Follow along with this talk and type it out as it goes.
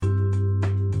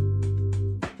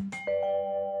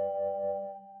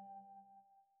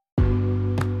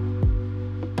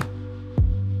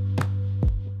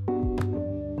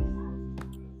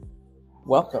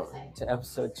Welcome to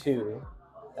episode 2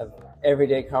 of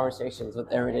Everyday Conversations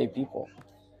with Everyday People.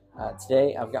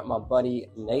 Today I've got my buddy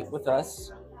Nate with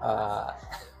us. How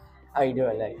you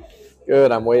doing, Nate?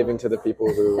 Good. I'm waving to the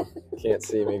people who can't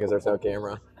see me because there's no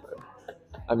camera.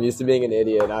 I'm used to being an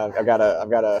idiot. I've got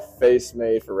a face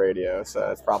made for radio,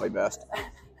 so it's probably best.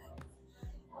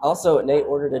 Also, Nate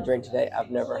ordered a drink today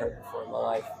I've never heard before in my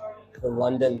life. The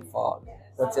London Fog.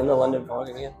 What's in the London Fog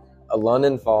again? A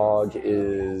London Fog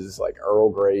is like Earl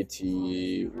Grey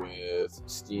tea with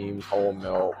steamed whole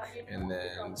milk and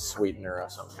then sweetener of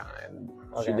some kind.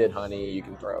 Okay. She did honey. You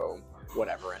can throw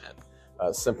whatever in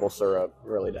it. Simple syrup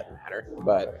really doesn't matter.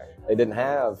 But they didn't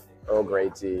have Earl Grey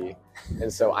tea,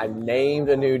 and so I named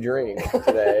a new drink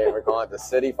today. We're calling it the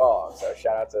City Fog. So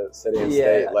shout out to City and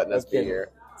State letting us be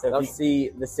here. So if you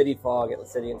see the City Fog at the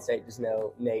City and State, just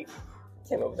know Nate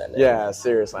came up with that name. Yeah,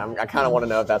 seriously. I kind of want to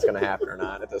know if that's going to happen or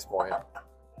not at this point. All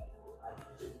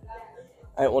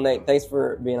right, well, Nate, thanks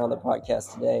for being on the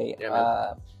podcast today.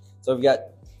 Yeah, so we've got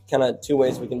kind of two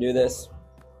ways we can do this.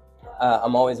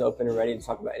 I'm always open and ready to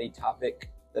talk about any topic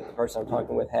that the person I'm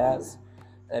talking with has.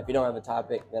 And if you don't have a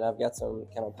topic, then I've got some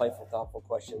kind of playful, thoughtful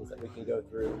questions that we can go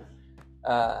through.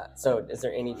 So is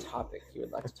there any topic you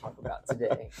would like to talk about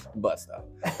today? Butt stuff.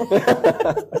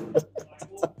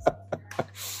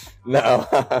 No,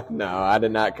 I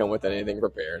did not come with anything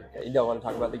prepared. Okay, you don't want to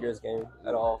talk about the Grizz game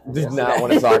at all? Did not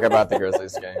want to talk about the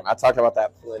Grizzlies game. I talked about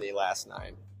that plenty last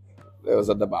night. It was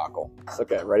a debacle. It's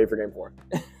okay. Ready for game 4.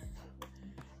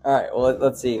 All right, well,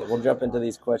 let's see. We'll jump into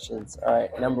these questions. All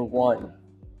right, number 1.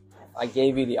 I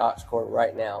gave you the aux cord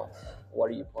right now.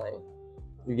 What are you playing?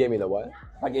 You gave me the what?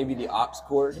 I gave you the aux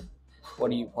cord.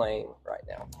 What are you playing right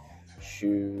now?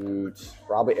 Shoot.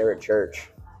 Probably Eric Church,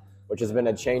 which has been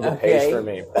a change of pace for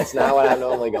me. That's not what I've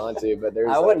normally gone to, but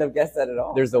I wouldn't have guessed that at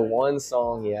all. There's the one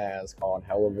song he has called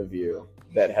Hell of a View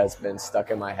that has been stuck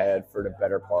in my head for the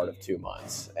better part of 2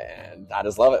 months, and I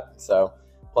just love it. So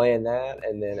playing that,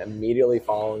 and then immediately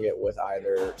following it with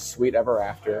either Sweet Ever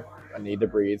After, I Need to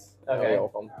Breathe, okay.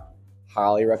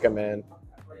 Highly recommend.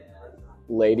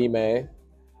 Lady May,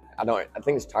 I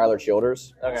think it's Tyler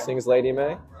Childers sings Lady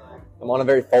May. I'm on a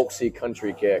very folksy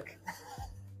country kick.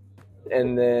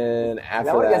 And then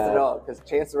after that, I guessed it all because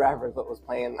Chance the Rapper is what was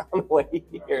playing on the way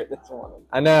here this morning.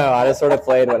 I know, I just sort of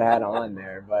played what I had on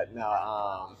there, but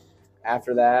no.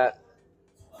 After that,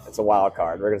 it's a wild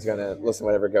card. We're just gonna listen to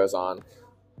whatever goes on.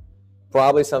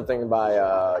 Probably something by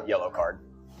Yellow Card.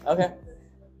 Okay.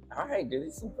 All right, dude,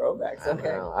 these some throwbacks.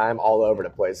 Okay. I'm all over the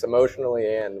place,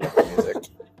 emotionally and with the music.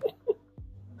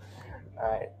 All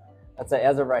right. I'd say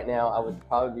as of right now, I would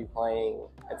probably be playing.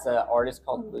 It's an artist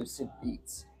called Lucid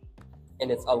Beats, and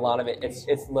it's a lot of it.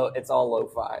 It's all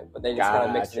lo-fi, but they just kind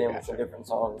of mix it in with some different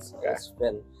songs. Okay. It's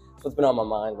what's been on my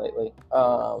mind lately.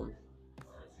 All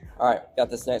right, got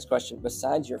this next question.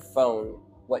 Besides your phone,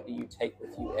 what do you take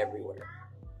with you everywhere?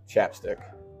 Chapstick.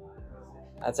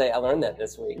 I'd say I learned that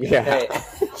this week. Yeah. Hey,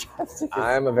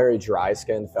 I'm a very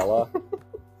dry-skinned fella.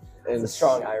 It's a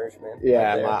strong Irishman.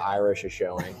 Yeah, right, my Irish is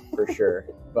showing for sure.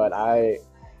 But I'm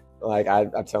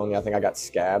telling you, I think I got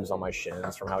scabs on my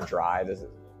shins from how dry this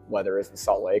weather is in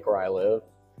Salt Lake where I live.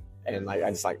 And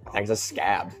I think it's a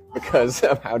scab because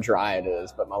of how dry it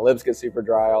is. But my lips get super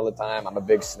dry all the time. I'm a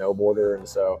big snowboarder, and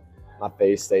so my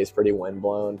face stays pretty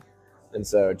windblown. And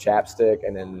so chapstick,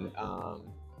 and then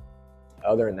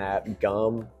other than that,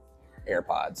 gum,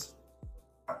 AirPods.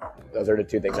 Those are the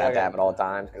 2 things I have to have at all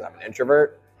times because I'm an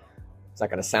introvert. It's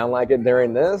not going to sound like it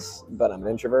during this, but I'm an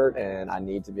introvert, and I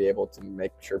need to be able to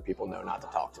make sure people know not to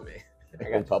talk to me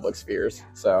in public spheres.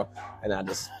 So, and I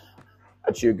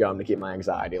chew gum to keep my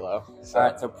anxiety low. So. All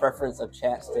right, so preference of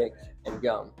chapstick and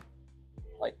gum.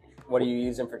 Like, what are you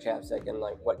using for chapstick, and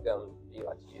like, what gum do you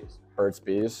like to use? Burt's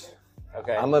Bees.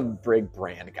 Okay. I'm a big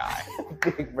brand guy.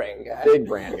 Big brand guy. Big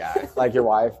brand guy. Like your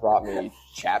wife brought me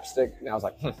chapstick, and I was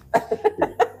like,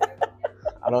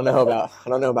 I don't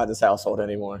know about this household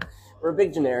anymore. We're a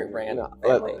big generic brand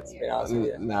family, to be honest with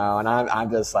you. No, and I'm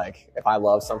just like, if I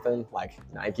love something, like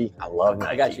Nike, I love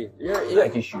Nike. I got you.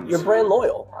 Nike shoes. You're brand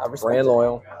loyal. Brand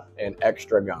loyal and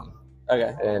extra gum.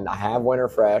 Okay. And I have Winter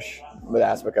Fresh, but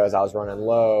that's because I was running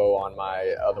low on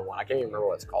my other one. I can't even remember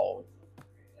what it's called.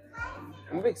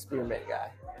 I'm a big spearmint guy.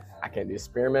 I can't do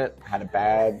spearmint. I had a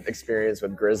bad experience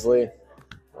with Grizzly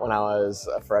when I was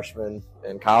a freshman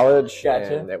in college.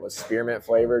 Gotcha. And it was spearmint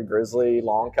flavored Grizzly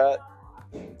long cut.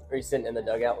 Were you sitting in the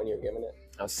dugout when you were giving it?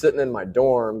 I was sitting in my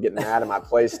dorm getting mad at my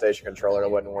PlayStation controller that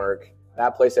wouldn't work.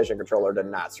 That PlayStation controller did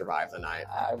not survive the night.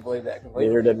 I believe that completely.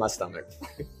 Neither did my stomach.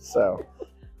 So,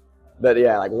 but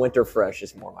yeah, like Winter Fresh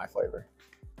is more my flavor.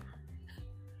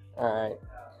 All right.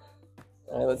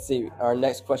 All right, let's see. Our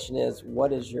next question is,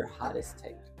 what is your hottest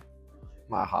take?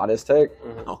 My hottest take?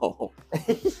 Mhm. Oh.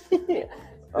 This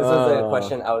was a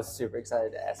question I was super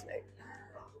excited to ask Nate.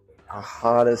 A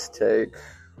hottest take.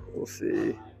 We'll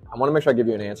see. I want to make sure I give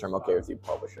you an answer I'm okay with you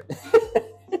publishing.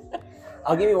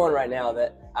 I'll give you one right now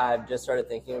that I've just started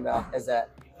thinking about, is that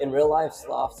in real life,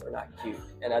 sloths are not cute.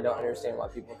 And I don't understand why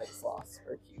people think sloths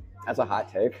are cute. That's a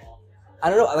hot take. I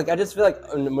don't know. Like, I just feel like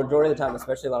the majority of the time,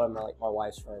 especially a lot of my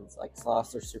wife's friends, like,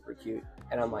 sloths are super cute.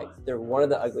 And I'm like, they're one of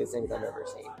the ugliest things I've ever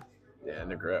seen. Yeah, and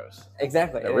they're gross.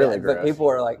 Exactly. They're really gross. But people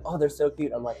are like, oh, they're so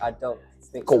cute. I'm like, I don't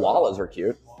think Koalas so. are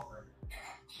cute.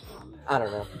 I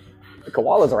don't know. The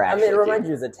koalas are actually it reminds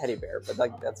cute. you of a teddy bear, but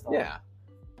like that's fine. Yeah.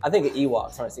 I think of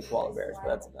Ewoks when I see koala bears, but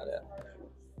that's about it.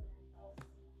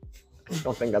 I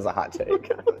don't think that's a hot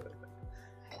take.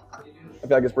 I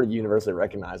feel like it's pretty universally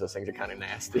recognized those things are kind of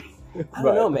nasty. I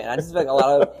don't know, man. I just feel like a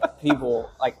lot of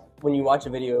people, like when you watch a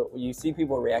video, when you see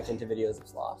people reacting to videos of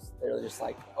sloths, they're just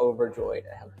like overjoyed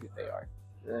at how cute they are.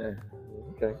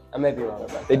 Okay. I may be wrong about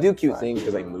that. They do cute things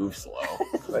because they move slow,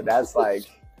 but that's like.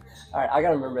 All right, I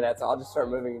gotta remember that, so I'll just start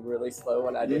moving really slow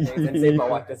when I do things and see if my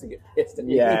wife doesn't get pissed at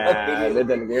me. Yeah,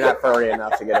 you're not furry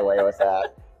enough to get away with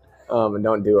that. And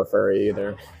don't do a furry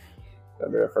either.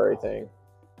 Don't do a furry thing.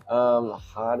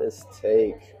 Hottest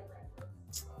take.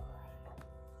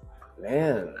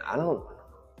 Man, I don't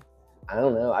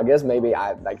know. I guess maybe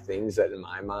I like things that in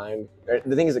my mind,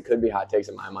 the things that could be hot takes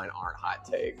in my mind aren't hot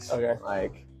takes. Okay.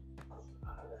 Like,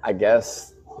 I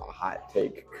guess a hot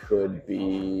take could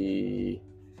be.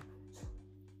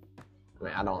 I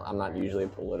mean, I'm not usually a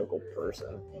political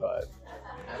person, but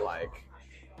like,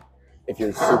 if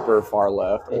you're super far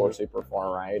left or super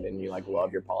far right and you like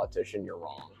love your politician, you're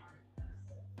wrong.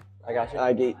 I got you.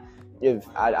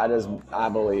 I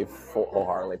believe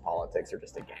wholeheartedly politics are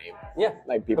just a game. Yeah,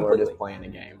 like people completely. are just playing a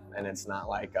game, and it's not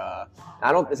like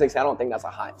I don't think that's a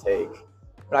hot take.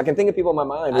 But I can think of people in my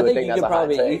mind who would think that's a hot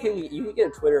take. You could get a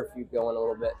Twitter feud going a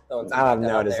little bit. I have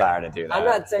no desire to do that. I'm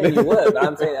not saying you would, but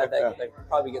I'm saying that they could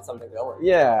probably get something going.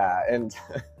 Yeah, and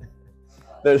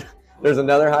there's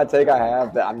another hot take I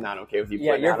have that I'm not okay with you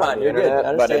putting out on the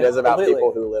internet, but it is about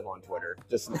people who live on Twitter,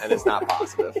 and it's not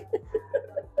positive.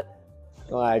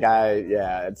 Like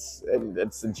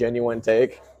it's a genuine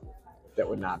take that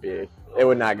would not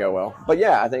go well. But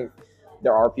yeah, I think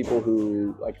there are people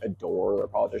who like adore their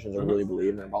politicians or really believe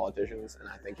in their politicians, and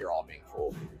I think you're all being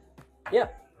fooled. Yeah,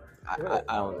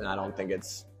 I don't think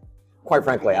it's. Quite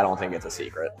frankly, I don't think it's a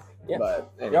secret. Yeah,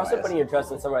 but you're also putting your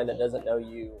trust in somebody that doesn't know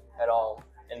you at all,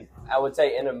 and I would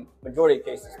say in a majority of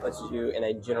cases places you in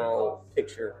a general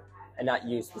picture and not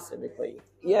you specifically.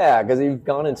 Yeah, because you've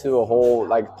gone into a whole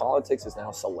like politics is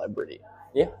now celebrity.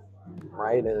 Yeah,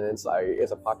 right, and it's like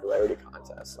it's a popularity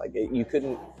contest. Like you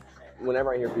couldn't.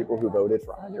 Whenever I hear people who voted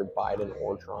for either Biden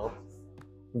or Trump,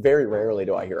 very rarely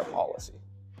do I hear a policy,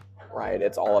 right?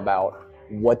 It's all about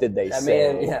what did they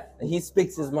say. Man, yeah, he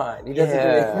speaks his mind. He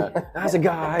doesn't. That's a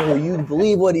guy who you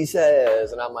believe what he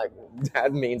says, and I'm like,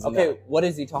 that means okay. No. What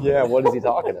is he talking? Yeah, about? What is he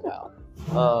talking about?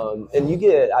 And you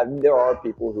get there are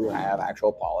people who have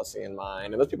actual policy in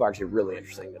mind, and those people are actually really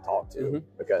interesting to talk to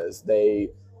because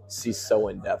they see so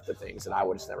in depth of things that I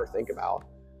would just never think about.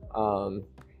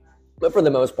 But for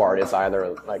the most part, it's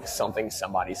either like something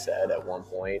somebody said at one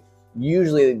point.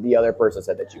 Usually the other person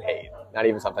said that you hate. Not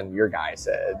even something your guy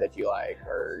said that you like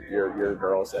or your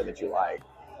girl said that you like.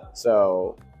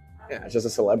 So, yeah, it's just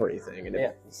a celebrity thing. And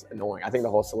it's annoying. I think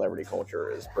the whole celebrity culture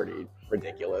is pretty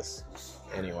ridiculous.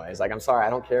 Anyways, like, I'm sorry.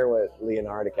 I don't care what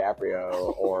Leonardo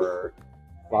DiCaprio or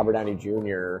Robert Downey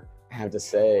Jr. have to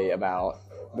say about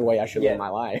the way I should live my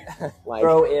life. Like,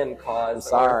 throw in cause.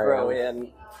 Sorry. Or throw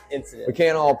in incident. We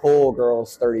can't all pull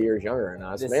girls 30 years younger than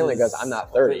us, mainly because I'm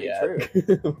not 30 yet.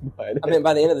 But, I mean,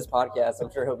 by the end of this podcast, I'm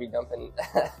sure he'll be dumping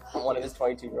one of his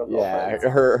 22-year-old girlfriends. Yeah,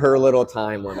 her little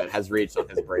time limit has reached on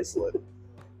his bracelet.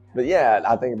 But yeah,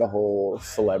 I think the whole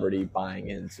celebrity buying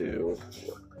into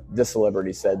this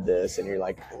celebrity said this, and you're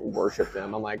like, worship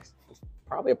them. I'm like,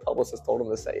 probably a publicist told him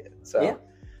to say it. So,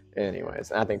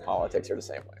 anyways, and I think politics are the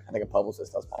same way. I think a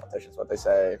publicist tells politicians what they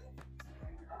say.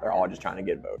 They're all just trying to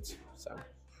get votes. So.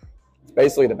 It's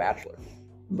basically The Bachelor,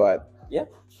 but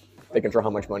they control how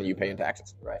much money you pay in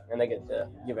taxes. Right, and they get to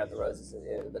give out the roses at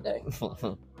the end of the day.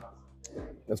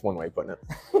 That's one way of putting it.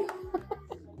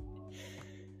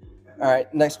 All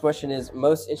right, next question is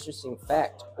most interesting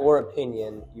fact or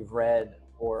opinion you've read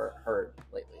or heard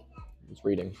lately? It's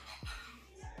reading.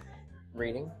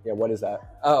 Reading? Yeah, what is that?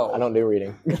 Oh. I don't do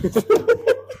reading.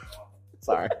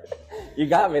 Sorry. You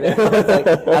got me there. I was like,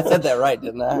 I said that right,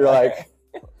 didn't I? You're like...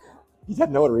 You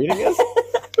don't know what reading is?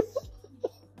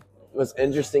 Most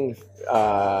interesting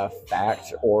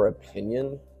fact or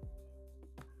opinion?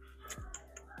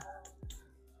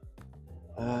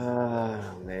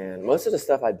 Man, most of the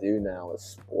stuff I do now is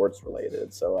sports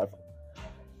related, so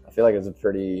I feel like it's a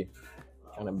pretty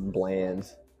kind of bland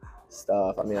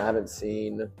stuff. I mean, I haven't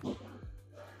seen.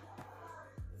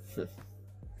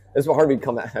 It's hard to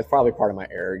become that. That's probably part of my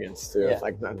arrogance too. Yeah. It's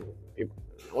like no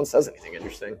one says anything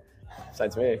interesting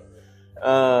besides me.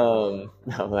 No,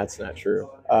 that's not true.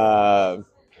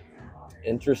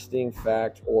 Interesting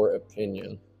fact or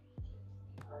opinion.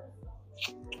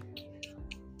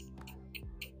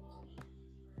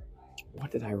 What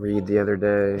did I read the other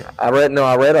day? I read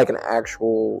like an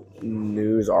actual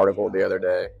news article the other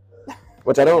day,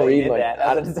 which I don't read much.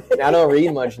 I don't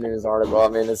read much news article. I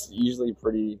mean, it's usually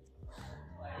pretty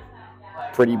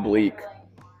bleak.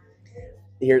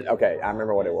 Okay, I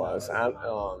remember what it was.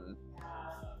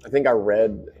 I think I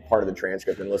read part of the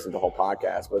transcript and listened to the whole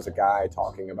podcast. But it was a guy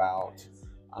talking about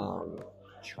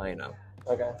China.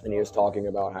 Okay. And he was talking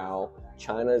about how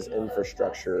China's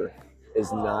infrastructure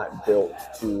is not built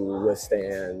to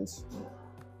withstand.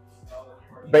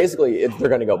 Basically, they're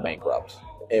going to go bankrupt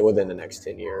within the next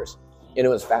 10 years. And it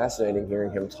was fascinating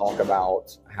hearing him talk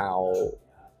about how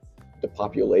the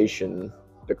population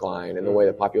decline and the way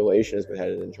the population has been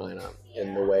headed in China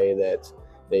and the way that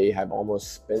they have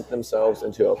almost spent themselves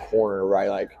into a corner, right?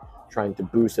 Like trying to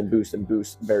boost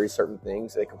very certain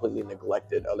things. They completely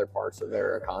neglected other parts of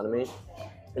their economy.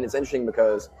 And it's interesting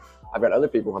because I've got other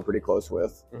people I'm pretty close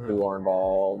with who are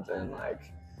involved in like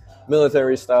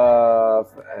military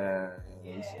stuff and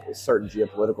certain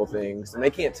geopolitical things. And they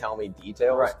can't tell me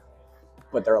details, right?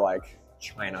 But they're like,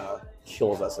 China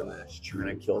kills us in this.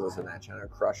 China kills us in that. China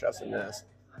crush us in this.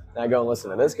 And I go and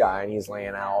listen to this guy, and he's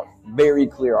laying out very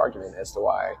clear argument as to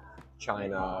why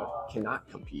China cannot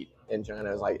compete. And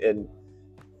China is like,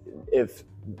 if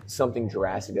something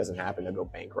drastic doesn't happen, they'll go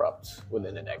bankrupt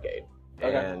within a decade.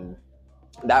 Okay. And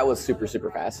that was super,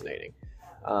 super fascinating.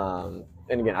 And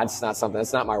again, that's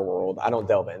not my world. I don't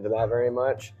delve into that very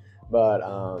much, but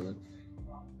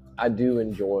I do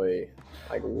enjoy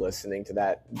like listening to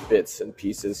that bits and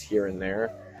pieces here and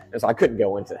there. And so I couldn't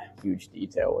go into huge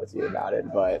detail with you about it,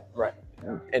 but right.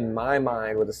 In my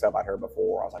mind, with the stuff I'd heard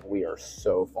before, I was like, we are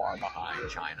so far behind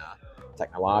China,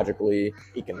 technologically,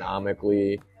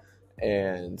 economically,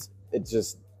 and it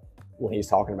just, when he's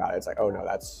talking about it, it's like, oh no,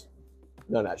 that's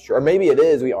true. Or maybe it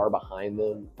is, we are behind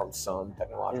them from some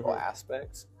technological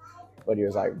aspects, but he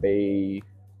was like, they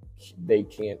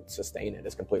can't sustain it.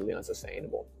 It's completely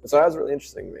unsustainable. And so that was really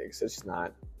interesting to me because it's just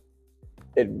not,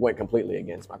 it went completely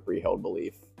against my pre-held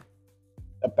belief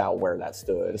about where that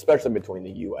stood, especially between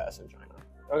the U.S. and China.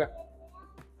 Okay.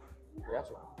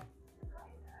 Gotcha.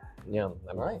 Yeah.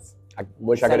 Nice. I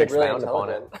wish I could expound upon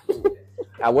it.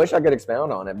 I wish I could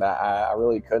expound on it, but I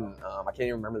really couldn't. I can't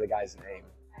even remember the guy's name.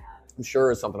 I'm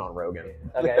sure it's something on Rogan.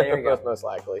 Okay, there you go. Most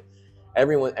likely.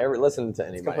 Listen to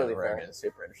anybody on Rogan. It's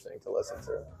super interesting to listen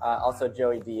to. Also,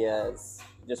 Joey Diaz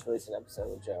just released an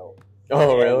episode with Joe.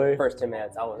 Oh, really? First 10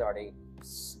 minutes, I was already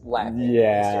laughing.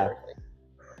 Yeah. Hysterically.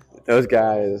 Those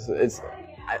guys,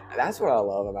 that's what I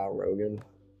love about Rogan,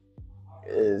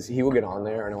 is he will get on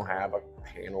there and he'll have a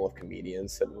panel of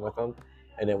comedians sitting with him,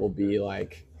 and it will be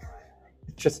like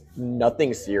just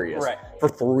nothing serious for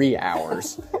 3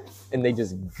 hours, and they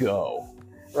just go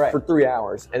for 3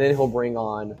 hours, and then he'll bring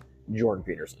on Jordan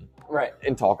Peterson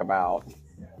and talk about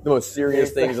the most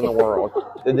serious things in the world.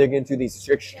 They dig into these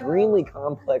extremely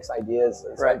complex ideas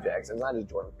and subjects, and not just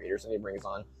Jordan Peterson. He brings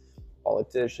on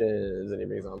politicians and he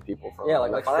brings on people from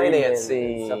the finance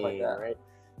scene, stuff like that, right?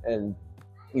 And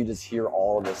you just hear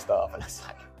all of this stuff, and it's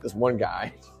like this one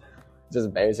guy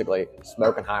just basically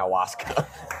smoking ayahuasca,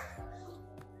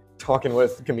 talking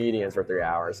with comedians for 3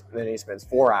 hours, and then he spends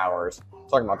 4 hours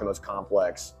talking about the most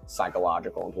complex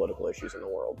psychological and political issues in the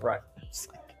world. Right. It's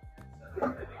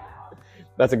like,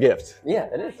 that's a gift. Yeah,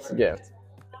 it is. It's a gift.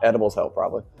 Edibles help,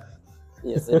 probably.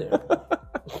 Yes, they do.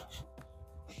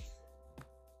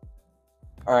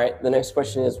 All right, the next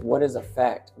question is, what is a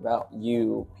fact about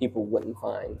you people wouldn't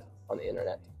find on the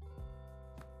internet?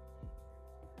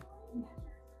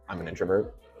 I'm an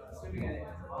introvert.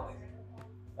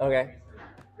 Okay.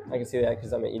 I can see that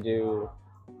because, I mean, you do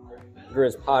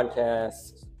Drew's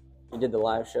podcast. You did the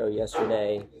live show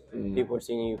yesterday. People were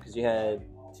seeing you because you had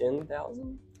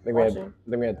 10,000? I think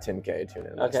we had 10K tune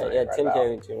in last night. Okay, yeah,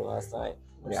 10K tune in last night,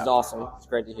 which is awesome. It's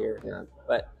great to hear. Yeah.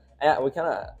 But we kind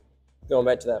of, going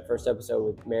back to that first episode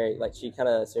with Mary, like she kind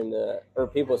of assumed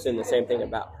people assume the same thing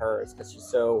about hers because she's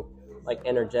so like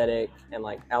energetic and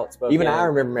like outspoken. Even I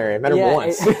remember Mary. I met her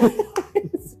once.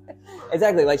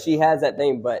 Exactly. Like she has that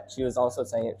thing, but she was also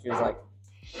saying it. She was like,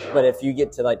 But if you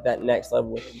get to like that next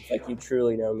level, like you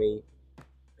truly know me,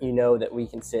 you know that we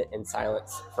can sit in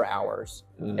silence for hours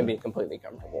and be completely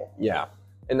comfortable. Yeah,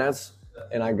 and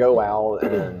I go out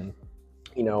and,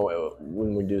 you know,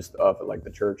 when we do stuff at like the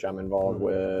church I'm involved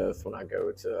with, when I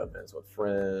go to events with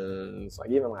friends, like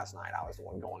even last night I was the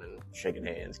one going and shaking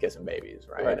hands, kissing babies,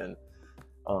 right? And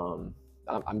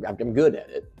I'm good at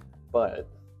it, but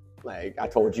like I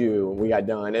told you, we got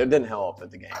done. It didn't help that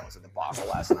the game was a debacle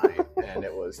last night, and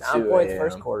it was 9 points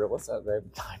first quarter. What's up, babe?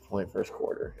 9-point first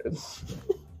quarter.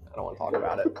 I don't want to talk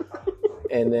about it.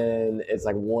 And then it's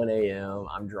like 1 a.m.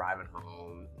 I'm driving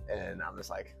home, and I'm just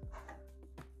like,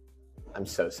 I'm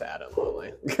so sad and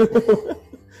lonely.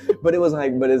 But it was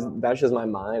like, that's just my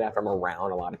mind after I'm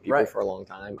around a lot of people for a long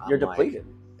time. You're depleted.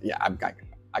 Like, yeah, I'm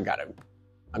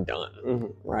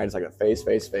done. Right? It's like a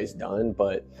face done.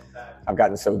 But I've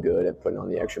gotten so good at putting on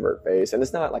the extrovert face, and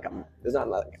it's not like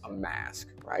a mask,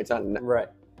 right?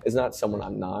 It's not someone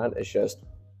I'm not. It's just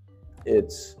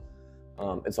it's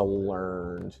a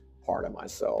learned part of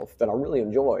myself that I really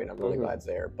enjoy, and I'm really glad it's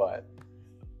there. But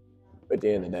at the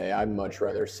end of the day, I'd much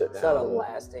rather sit down. It's not a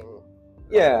lasting,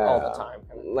 all the time.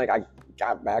 Like I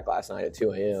got back last night at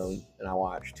 2 a.m. and I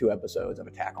watched 2 episodes of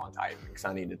Attack on Titan because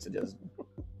I needed to just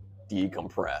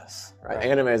decompress. Right?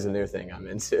 Anime is a new thing I'm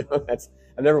into.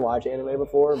 I've never watched anime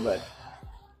before, but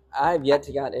I've yet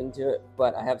to get into it.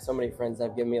 But I have so many friends that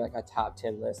have given me like a top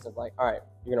 10 list of like, all right,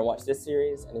 you're gonna watch this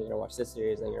series, and then you're gonna watch this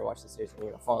series, and then you're gonna watch this series, and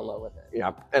you're gonna fall in love with it.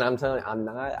 Yeah, and I'm telling you, I'm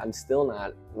not gonna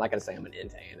say I'm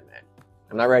into anime.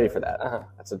 I'm not ready for that.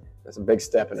 That's a big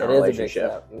step in a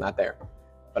relationship. I'm not there.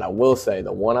 But I will say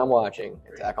the one I'm watching,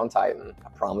 Attack on Titan, I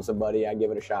promised a buddy I'd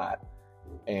give it a shot,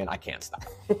 and I can't stop.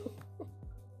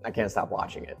 I can't stop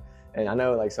watching it. And I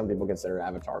know like some people consider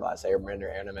Avatar the Last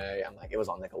Airbender anime. I'm like, it was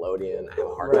on Nickelodeon. I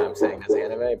have a hard time saying that's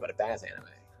anime, but if that's anime,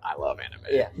 I love anime.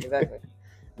 Yeah, exactly.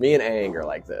 Me and Aang are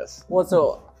like this. Well,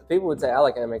 so people would say I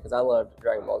like anime because I loved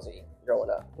Dragon Ball Z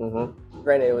growing up.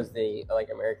 Granted, it was the like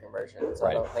American version, so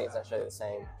I don't think it's actually the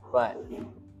same. But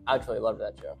I actually loved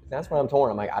that show. That's why I'm torn.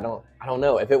 I'm like, I don't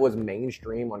know if it was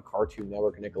mainstream on Cartoon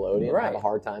Network and Nickelodeon. I have a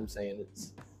hard time saying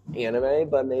it's anime,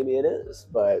 but maybe it is.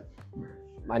 But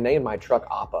I name my truck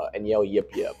Appa and yell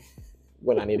yip yip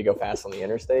when I need to go fast on the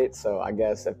interstate. So I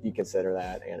guess if you consider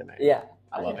that anime,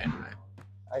 I love anime.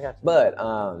 I got you. But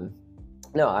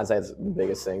no, I'd say it's the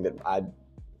biggest thing that I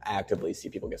actively see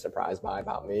people get surprised by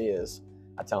about me is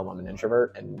I tell them I'm an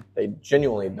introvert, and they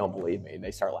genuinely don't believe me.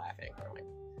 They start laughing. I'm like,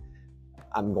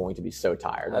 I'm going to be so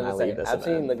tired when I leave this event. I've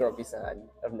seen the grumpy side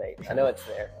of Nate. I know it's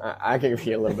there. I can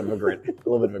be a little bit of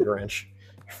a Grinch,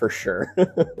 for sure.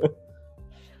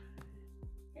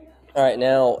 All right,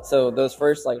 now, so those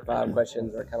first like 5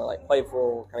 questions are kind of like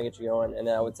playful, kind of get you going, and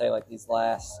then I would say like these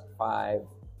last 5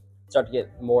 start to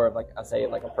get more of like I say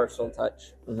like a personal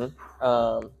touch.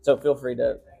 So feel free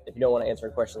to, if you don't want to answer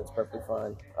a question, it's perfectly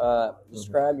fine.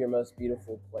 Describe your most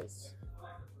beautiful place.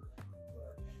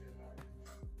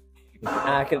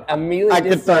 I could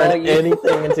immediately turn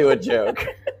anything into a joke.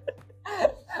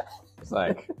 It's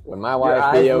like, would my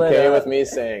wife be okay with me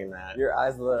saying that? Your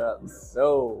eyes lit up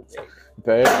so big.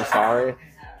 Babe, I'm sorry.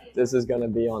 This is going to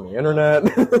be on the internet.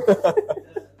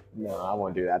 No, I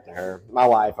won't do that to her. My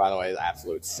wife, by the way, is an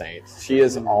absolute saint. She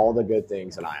is all the good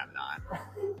things that I am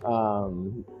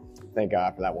not. Thank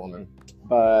God for that woman.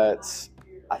 But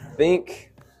I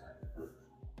think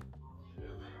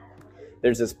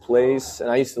there's this place,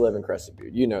 and I used to live in Crested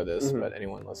Butte. You know this, but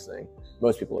anyone listening,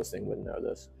 most people listening wouldn't know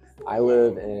this. I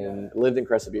lived in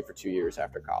Crested Butte for 2 years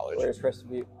after college. Where's Crested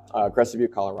Butte? Crested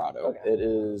Butte, Colorado. Okay. It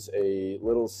is a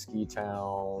little ski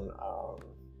town.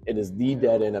 It is the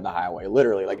dead end of the highway.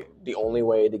 Literally, like the only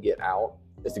way to get out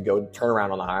is to go turn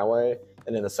around on the highway.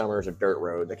 And in the summer, there's a dirt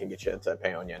road that can get you to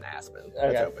Paonia and Aspen.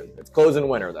 That's open. It's closed in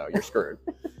winter, though. You're screwed.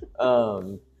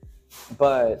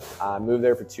 But I moved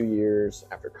there for 2 years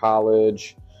after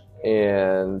college,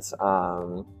 and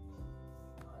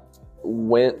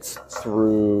went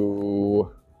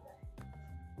through,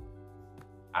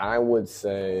 I would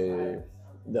say,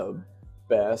 the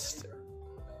best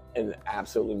and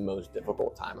absolutely most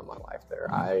difficult time of my life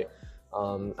there.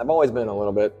 I've always been a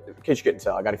little bit, in case you couldn't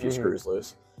tell, I got a few screws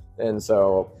loose. And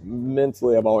so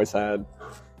mentally I've always had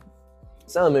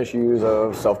some issues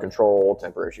of self-control,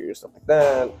 temper issues, stuff like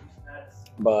that.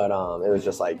 But it was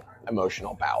just like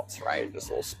emotional bouts, right? Just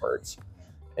little spurts.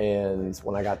 And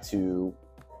when I got to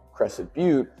Crested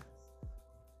Butte,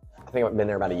 I think I've been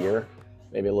there about a year,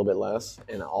 maybe a little bit less.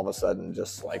 And all of a sudden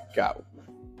just like got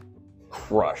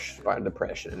crushed by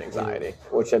depression and anxiety,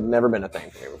 which had never been a thing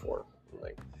for me before.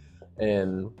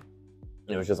 And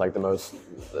it was just like the most,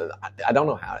 I don't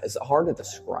know how, it's hard to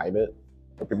describe it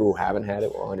For people who haven't had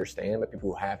it will understand, but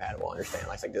people who have had it will understand.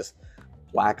 Like, it's like this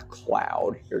black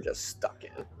cloud you're just stuck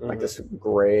in, like this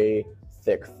gray,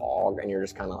 thick fog, and you're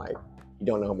just kind of like, you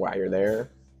don't know why you're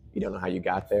there, you don't know how you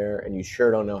got there, and you sure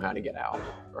don't know how to get out,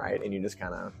 right? And you just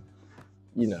kind of,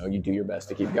 you know, you do your best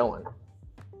to keep going.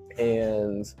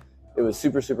 And it was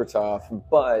super, super tough,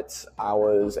 but I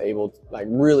was able to, like,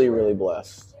 really, really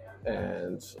blessed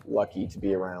and lucky to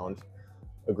be around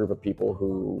a group of people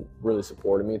who really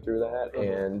supported me through that.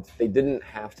 And they didn't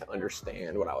have to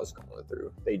understand what I was going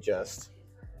through. They just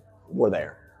were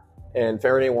there. And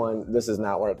for anyone, this is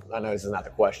not what, I know this is not the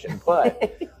question,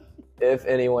 but if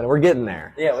anyone, we're getting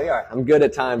there. Yeah, we are. I'm good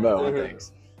at time bow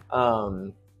things.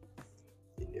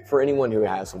 For anyone who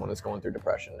has someone that's going through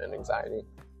depression and anxiety,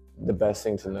 the best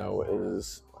thing to know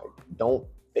is, like, don't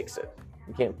fix it.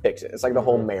 You can't fix it. It's like the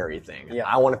whole Mary thing. Yeah.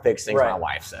 I want to fix things, Right. my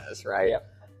wife says, right? Yeah.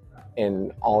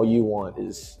 And all you want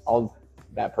is, all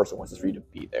that person wants is for you to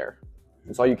be there.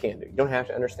 That's all you can do. You don't have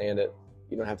to understand it.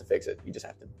 You don't have to fix it. You just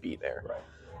have to be there.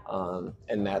 Right.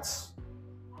 And that's,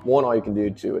 one, all you can do.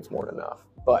 Two, it's more than enough.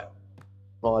 But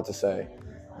all that to say,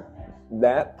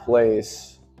 that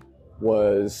place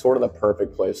was sort of the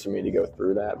perfect place for me to go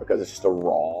through that, because it's just a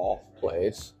raw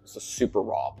place. It's a super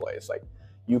raw place. Like,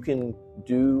 you can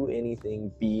do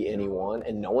anything, be anyone,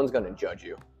 and no one's going to judge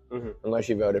you. Unless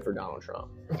you voted for Donald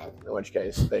Trump, in which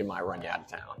case they might run you out of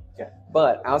town. Okay.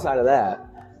 But outside of that,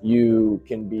 you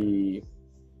can be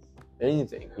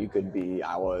anything. You could be,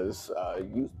 I was a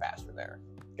youth pastor there,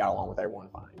 got along with everyone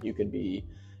fine. You could be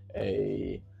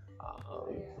a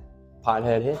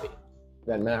pothead hippie,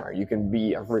 doesn't matter. You can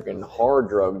be a freaking hard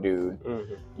drug dude.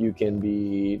 You can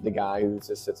be the guy who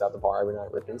just sits out the bar every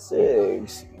night ripping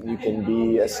cigs. You can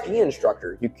be a ski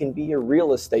instructor. You can be a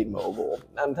real estate mogul.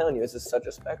 I'm telling you, this is such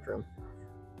a spectrum.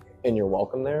 And you're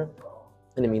welcome there.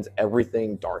 And it means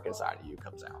everything dark inside of you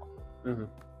comes out.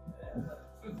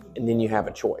 And then you have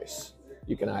a choice.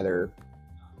 You can either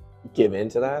give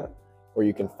into that, or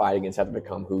you can fight against that to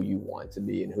become who you want to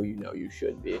be and who you know you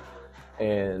should be.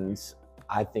 And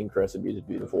I think Crested Butte is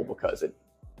beautiful because it,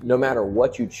 no matter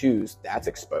what you choose, that's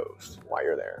exposed while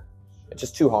you're there. It's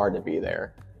just too hard to be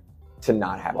there to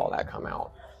not have all that come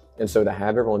out. And so to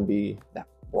have everyone be that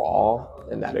raw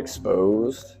and that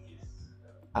exposed,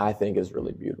 I think is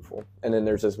really beautiful. And then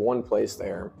there's this one place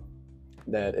there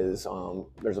that is,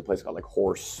 there's a place called like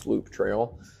Horse Sloop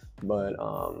Trail, but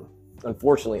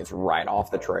unfortunately it's right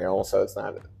off the trail, so it's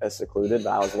not as secluded, but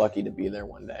I was lucky to be there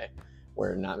one day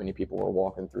where not many people were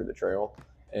walking through the trail.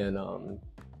 And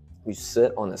you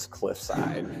sit on this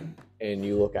cliffside and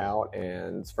you look out,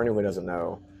 and for anyone who doesn't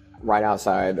know, right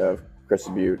outside of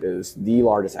Crested Butte is the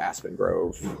largest aspen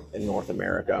grove in North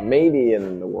America, maybe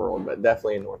in the world, but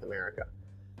definitely in North America.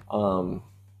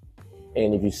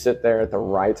 And if you sit there at the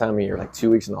right time of year, like 2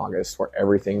 weeks in August, where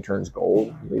everything turns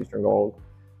gold, leaves turn gold,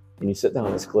 and you sit down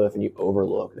on this cliff and you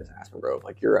overlook this aspen grove,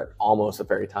 like you're at almost the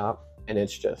very top, and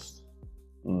it's just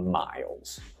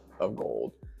miles of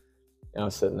gold. And I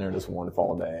was sitting there this one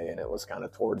fall day, and it was kind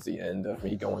of towards the end of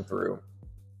me going through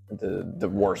the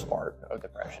worst part of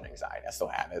depression, anxiety. I still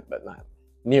have it, but not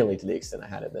nearly to the extent I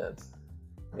had it then.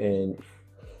 And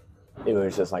it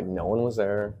was just like no one was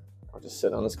there. I was just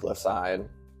sitting on this cliffside,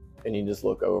 and you just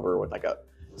look over with like a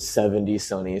 70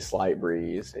 sunny slight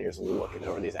breeze, and you're just looking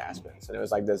over these aspens. And it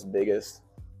was like this biggest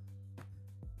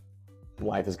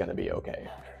life is going to be okay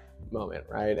moment,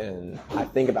 right? And I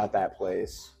think about that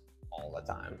place all the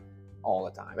time.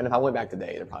 And if I went back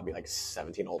today, there'd probably be like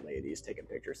 17 old ladies taking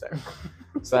pictures there.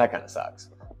 So that kind of sucks.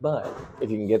 But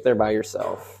if you can get there by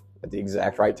yourself at the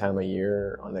exact right time of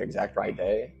year on the exact right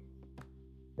day,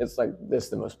 it's like, this is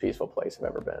the most peaceful place I've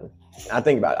ever been.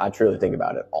 And I truly think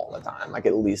about it all the time, like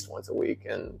at least once a week.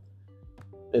 And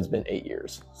it's been 8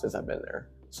 years since I've been there.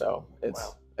 So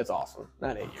it's awesome.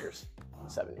 Not 8 years,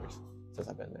 7 years since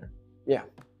I've been there. Yeah,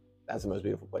 that's the most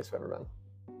beautiful place I've ever been.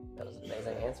 That was an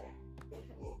amazing answer.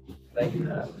 Thank you.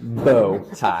 Bow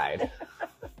tied.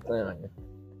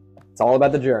 It's all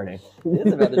about the journey. It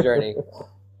is about the journey.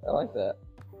 I like that.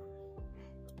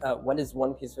 What is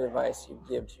one piece of advice you'd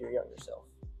give to your younger self?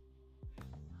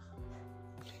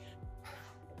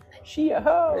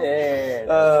 She-a-ho. Yeah.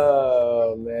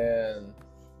 Oh, man.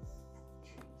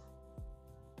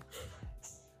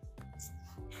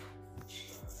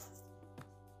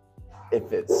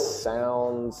 If it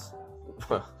sounds...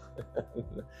 I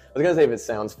was going to say if it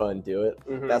sounds fun, do it.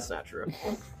 That's not true.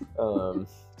 Because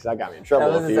that got me in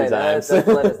trouble a few times. That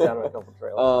led us down a couple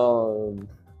trails.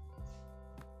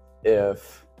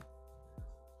 If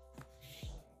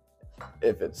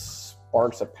it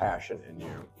sparks a passion in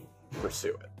you,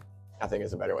 pursue it. I think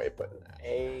is a better way of putting that.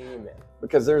 Amen.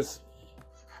 Because there's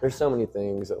there's so many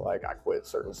things that like I quit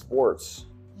certain sports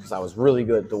because I was really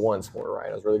good at the one sport,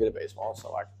 right? I was really good at baseball,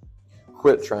 so I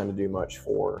quit trying to do much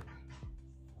for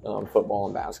football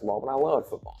and basketball, but I loved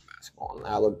football and basketball. And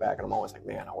I look back and I'm always like,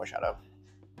 man, I wish I'd have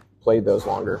played those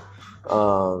longer.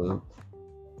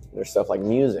 There's stuff like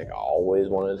music. I always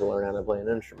wanted to learn how to play an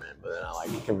instrument, but then I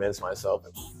like convinced myself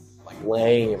it's like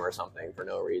lame or something for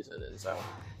no reason. And so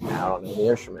now I don't know the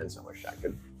instruments. I wish I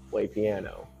could play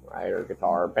piano, right? Or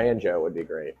guitar, or banjo would be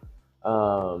great.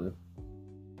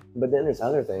 But then there's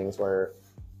other things where,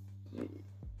 you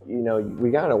know,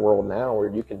 we got in a world now where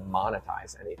you can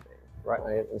monetize anything,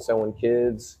 right? And so when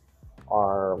kids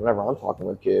are, whenever I'm talking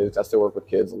with kids, I still work with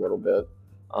kids a little bit,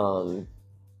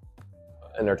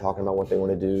 and they're talking about what they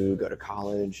want to do, go to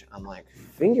college. I'm like,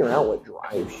 figure out what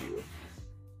drives you,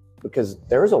 because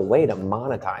there's a way to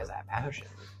monetize that passion.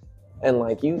 And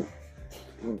like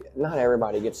not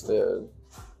everybody gets to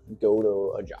go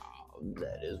to a job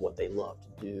that is what they love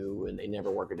to do and they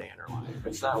never work a day in their life.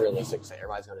 It's not realistic to say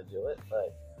everybody's going to do it,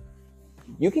 but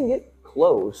you can get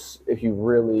close if you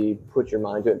really put your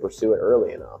mind to it and pursue it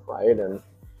early enough, right? And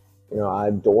you know, I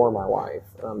adore my wife.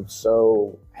 I'm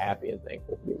so happy and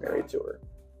thankful to be married to her.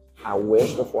 I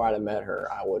wish before I'd have met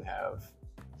her, I would have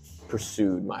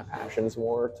pursued my passions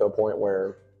more to a point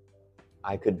where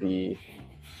they could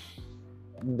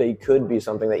be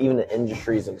something that even the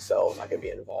industries themselves I could be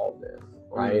involved in,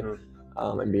 right?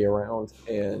 And be around.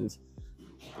 And,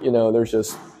 you know,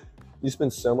 you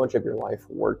spend so much of your life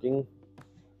working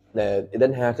that it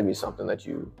doesn't have to be something that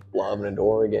you love and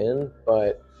adore again,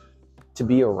 but to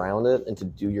be around it and to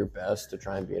do your best to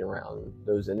try and be around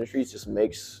those industries just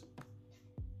makes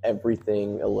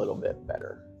everything a little bit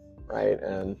better, right?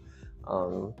 And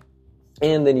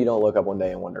then you don't look up one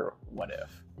day and wonder, what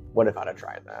if I'd have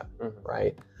tried that,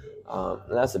 right? And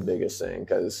that's the biggest thing,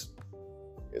 because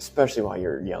especially while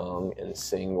you're young and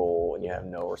single and you have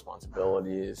no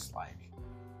responsibilities,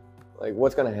 like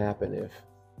what's going to happen if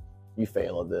you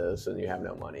fail at this and you have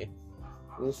no money?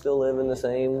 You still live in the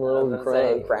same little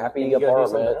crappy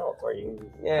apartment.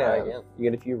 You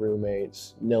get a few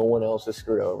roommates. No one else is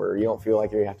screwed over. You don't feel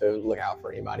like you have to look out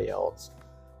for anybody else.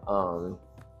 All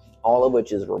of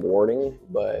which is rewarding,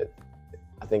 but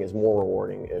I think it's more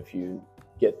rewarding if you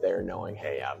get there knowing,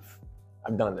 hey,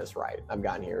 I've done this right. I've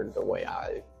gotten here the way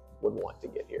I would want to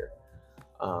get here.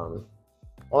 All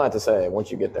that to say,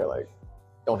 once you get there, like,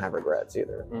 don't have regrets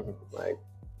either. Like,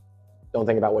 don't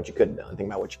think about what you could have done. Think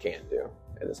about what you can't do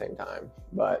at the same time.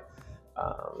 But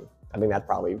I think that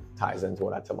probably ties into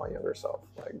what I tell my younger self.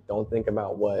 Like, don't think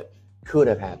about what could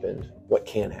have happened, what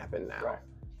can happen now. Right.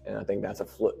 And I think that's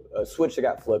a switch that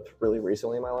got flipped really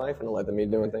recently in my life, and it led to me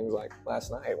doing things like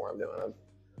last night where I'm doing a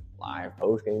live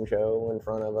post-game show in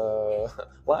front of a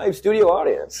live studio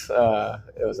audience.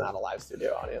 It was not a live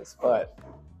studio audience, but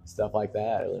stuff like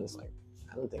that. And it's like,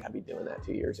 I don't think I'd be doing that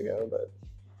 2 years ago, but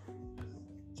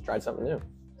just tried something new.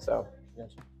 So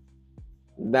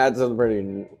that's a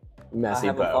pretty messy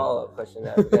I have a follow-up question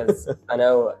though, because I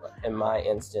know in my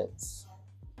instance,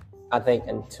 I think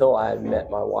until I had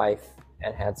met my wife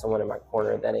and had someone in my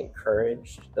corner that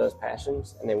encouraged those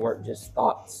passions, and they weren't just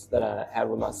thoughts that I had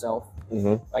with myself,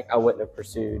 like I wouldn't have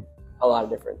pursued a lot of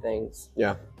different things.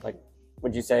 Yeah. Like,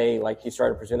 would you say like you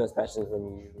started pursuing those passions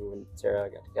when you and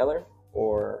Sarah got together,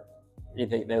 or do you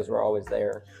think those were always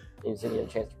there and you just didn't get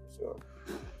a chance to pursue them?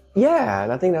 Yeah,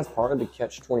 and I think that's part of the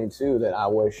catch-22 that I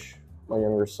wish my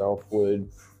younger self would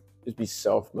just be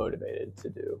self-motivated to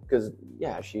do. Because,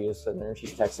 yeah, she is sitting there,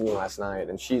 she's texting me last night,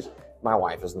 and my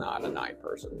wife is not a night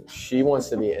person. She wants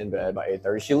to be in bed by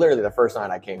 8:30. She literally, the first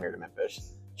night I came here to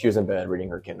Memphis, she was in bed reading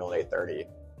her Kindle at 8:30,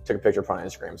 took a picture, put on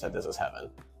Instagram, said, "This is heaven."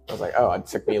 I was like, oh, it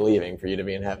took me leaving for you to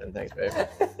be in heaven. Thanks, babe.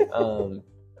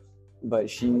 But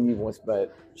she wants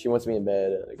to be in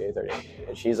bed at like 8:30,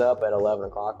 and she's up at 11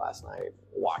 o'clock last night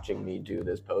watching me do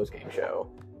this post-game show.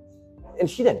 And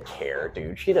she doesn't care,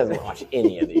 dude. She doesn't watch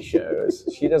any of these shows.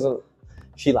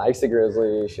 She likes the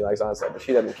Grizzlies, she likes all that stuff, but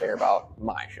she doesn't care about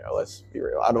my show. Let's be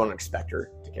real. I don't expect her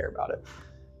to care about it.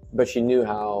 But she knew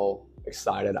how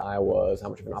excited I was, how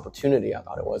much of an opportunity I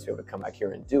thought it was to be able to come back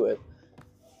here and do it.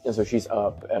 And so she's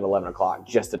up at 11 o'clock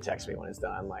just to text me when it's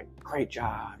done. Like, great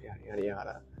job, yada, yada,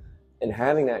 yada. And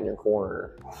having that in your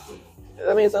corner,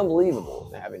 I mean, it's unbelievable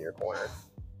to have in your corner.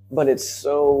 But it's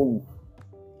so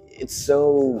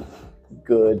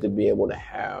good to be able to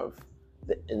have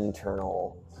the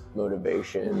internal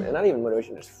motivation, and not even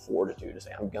motivation, just fortitude to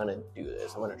say, I'm gonna do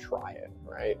this, I'm gonna try it,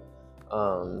 right?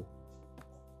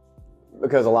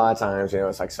 Because a lot of times,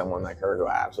 it's like someone like her who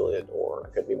I absolutely adore, I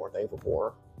couldn't be more thankful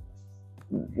for.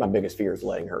 My biggest fear is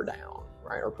letting her down,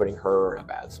 right? Or putting her in a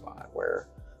bad spot where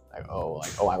oh,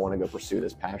 I want to go pursue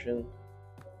this passion.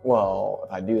 Well,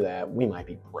 if I do that, we might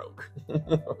be broke,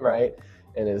 right?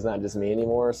 And it's not just me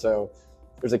anymore. So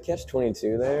there's a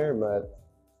catch-22 there, but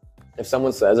if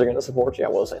someone says they're going to support you, I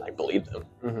will say, like, believe them.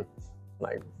 Mm-hmm.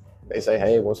 Like, they say,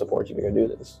 hey, we'll support you to go do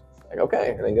this. Like,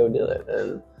 okay, and then go do it.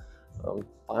 And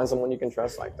find someone you can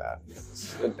trust like that.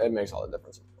 It makes all the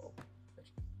difference in the world.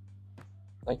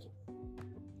 Thank you.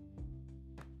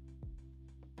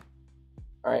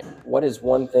 All right. What is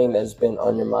one thing that has been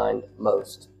on your mind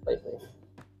most lately?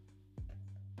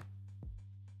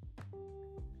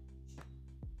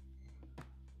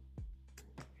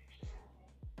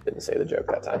 Didn't say the joke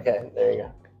that time. Okay, there you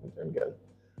go. Very good.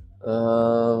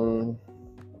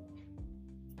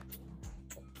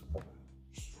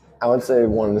 I would say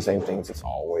one of the same things that's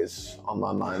always on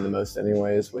my mind the most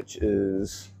anyways, which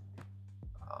is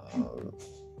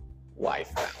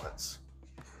life balance.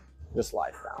 Just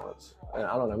life balance. And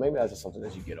I don't know, maybe that's just something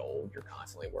as you get old, you're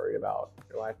constantly worried about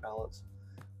your life balance.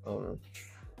 I'm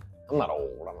not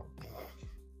old.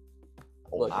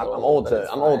 I'm old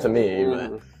to me,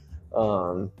 but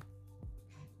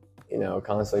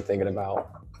constantly thinking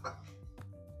about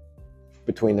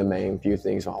between the main few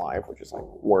things in my life, which is like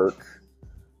work,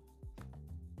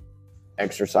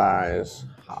 exercise,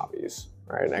 hobbies,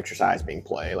 right? And exercise being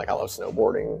play. Like I love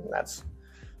snowboarding.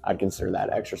 I'd consider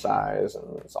that exercise,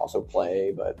 and it's also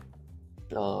play. But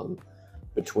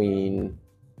between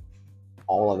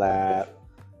all of that,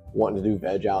 wanting to do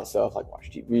veg out stuff like watch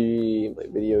TV, play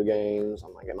video games,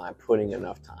 I'm like, am I putting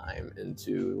enough time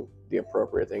into the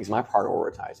appropriate things? Am I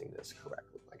prioritizing this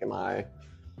correctly? Like, am I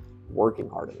working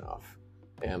hard enough?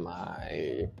 Am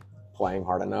I playing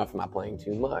hard enough? Am I playing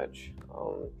too much?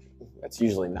 That's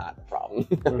usually not the problem.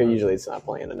 Usually it's not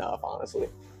playing enough, honestly.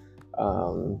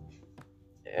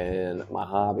 And my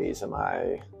hobbies, am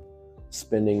I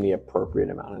spending the appropriate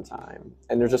amount of time?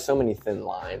 And there's just so many thin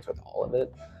lines with all of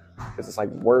it. Because it's like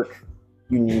work,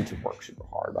 you need to work super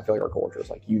hard. I feel like our culture is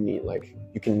like, you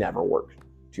can never work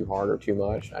too hard or too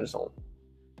much. I just don't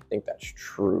think that's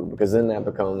true, because then that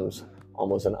becomes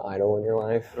almost an idol in your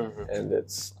life. And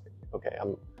it's like, okay,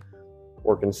 I'm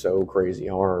working so crazy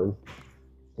hard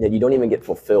that you don't even get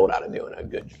fulfilled out of doing a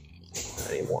good job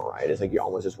anymore, right? It's like you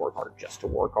almost just work hard just to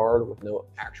work hard with no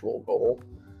actual goal.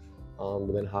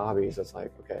 But then hobbies, it's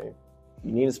like, okay,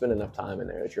 you need to spend enough time in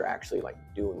there that you're actually like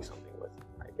doing something with it,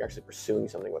 right? You're actually pursuing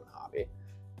something with a hobby,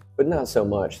 but not so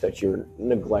much that you're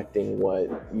neglecting what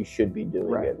you should be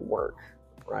doing at work,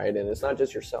 right? And it's not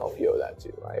just yourself you owe that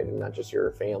to, right? And not just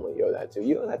your family you owe that to.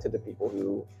 You owe that to the people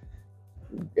who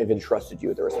have entrusted you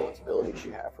with the responsibilities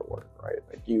you have for work, right?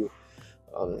 Like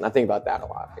I think about that a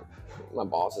lot. Like my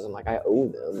bosses, I'm like, I owe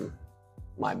them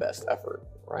my best effort,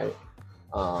 right?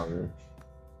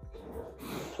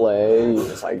 Play,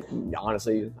 it's like,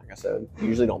 honestly, like I said,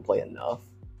 usually don't play enough.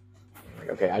 Like,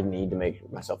 okay, I need to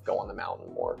make myself go on the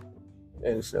mountain more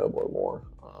and snowboard more.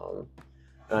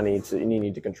 And you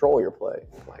need to control your play.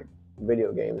 Like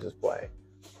video games is play.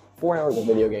 4 hours of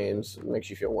video games makes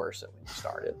you feel worse than when you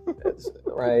started.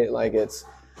 Right? Like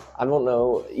I don't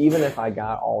know, even if I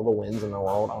got all the wins in the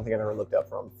world, I don't think I've ever looked up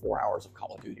from 4 hours of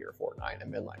Call of Duty or Fortnite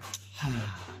and been like,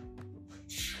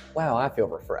 wow, I feel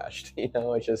refreshed.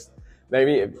 It's just,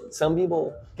 maybe if some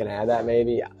people can have that,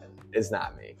 maybe it's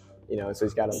not me. So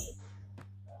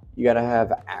you gotta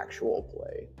have actual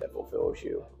play that fulfills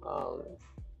you.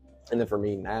 And then for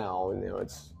me now,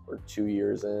 we're 2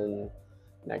 years in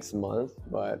next month,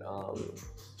 but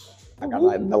I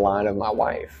got the line of my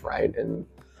wife, right? And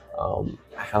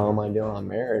how am I doing on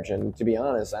marriage? And to be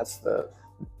honest, that's the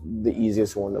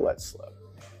easiest one to let slip.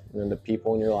 The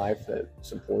people in your life that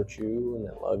support you and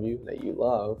that love you, that you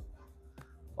love,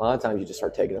 a lot of times you just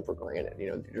start taking them for granted.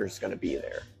 They're just going to be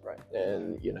there, right?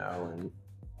 And and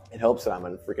it helps that I'm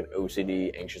a freaking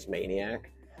OCD anxious maniac,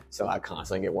 so I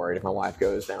constantly get worried if my wife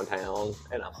goes downtown,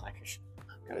 and I'm like,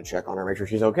 I'm gonna check on her, make sure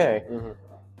she's okay.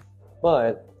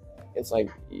 But it's like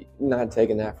not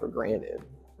taking that for granted,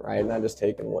 right? Not just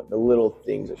taking the little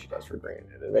things that she does for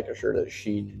granted, and making sure that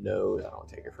she knows I don't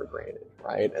take it for granted,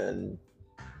 right? And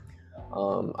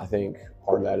I think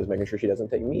part of that is making sure she doesn't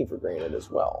take me for granted as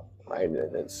well, right?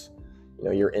 And it's,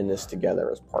 you're in this together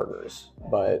as partners,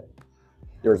 but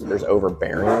there's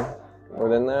overbearing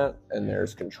within that, and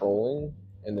there's controlling,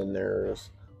 and then there's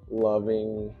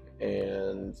loving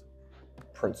and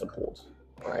principled,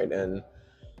 right? And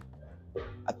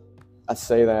I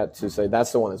say that to say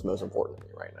that's the one that's most important to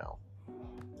me right now,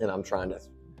 and I'm trying to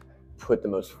put the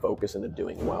most focus into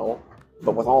doing well.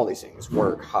 But with all these things,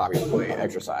 work, hobby, play,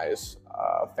 exercise,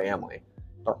 family,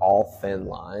 are all thin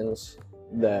lines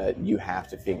that you have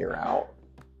to figure out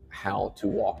how to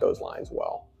walk those lines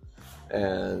well.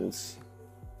 And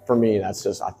for me, that's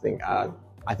just, I think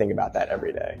about that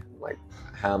every day. Like,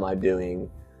 how am I doing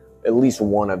at least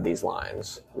one of these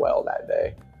lines well that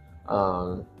day?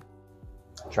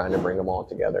 Trying to bring them all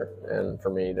together. And for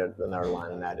me, another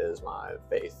line in that is my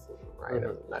faith, right?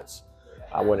 And that's,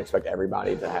 I wouldn't expect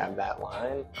everybody to have that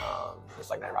line, just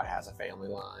like everybody has a family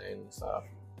line and stuff.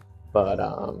 But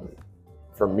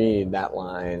for me, that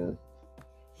line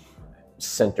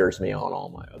centers me on all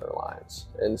my other lines.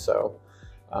 And so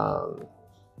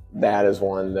that is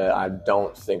one that I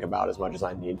don't think about as much as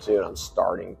I need to, and I'm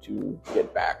starting to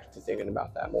get back to thinking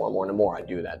about that more and more. And the more I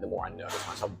do that, the more I notice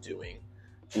myself doing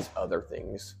these other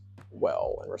things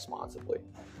well and responsibly.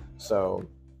 So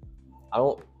I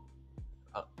don't,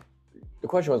 the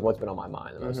question was what's been on my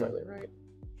mind the most lately,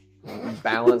 right?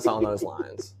 Balance on those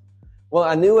lines. Well,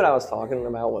 I knew what I was talking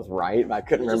about was right, but I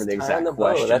couldn't remember the exact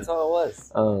question. That's all it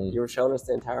was. You were showing us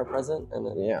the entire present, and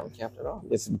then you capped it off.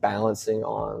 It's balancing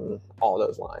on all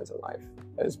those lines of life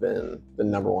has been the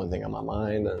number one thing on my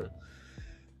mind, and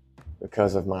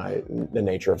because of the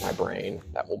nature of my brain,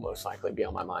 that will most likely be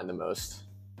on my mind the most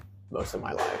of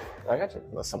my life. I got you.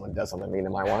 Unless someone does something mean to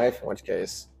my wife, in which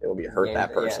case it will be hurt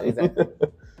that person. Yeah, exactly.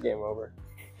 Game over.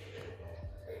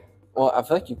 Well, I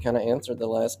feel like you kind of answered the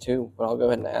last two, but I'll go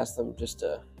ahead and ask them just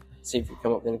to see if you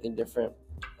come up with anything different.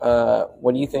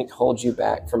 What do you think holds you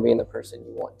back from being the person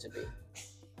you want to be?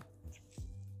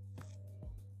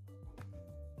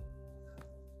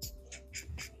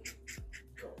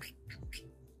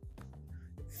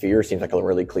 Fear seems like a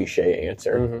really cliche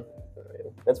answer.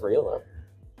 That's real, though.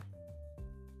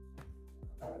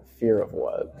 Fear of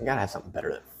what? You gotta have something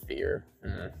better than fear.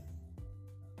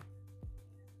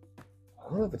 I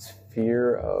don't know if it's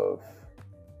fear of,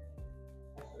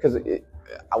 because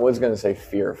I was going to say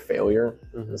fear of failure.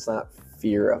 It's not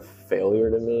fear of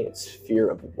failure to me. It's fear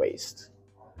of waste.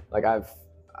 Like I've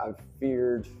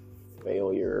feared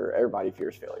failure. Everybody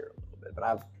fears failure a little bit,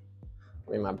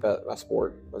 but my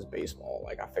sport was baseball.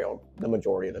 Like I failed the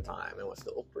majority of the time and was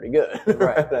still pretty good.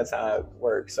 Right. That's how it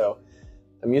works. So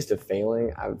I'm used to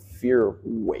failing. I fear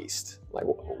waste, like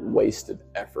wasted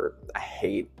effort. I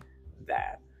hate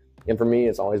that. And for me,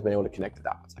 it's always been able to connect the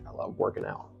dots. Like I love working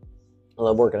out. I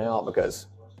love working out because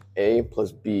A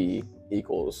plus B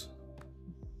equals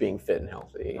being fit and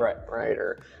healthy. Right.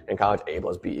 Or in college, A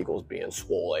plus B equals being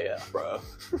swole AF, bro.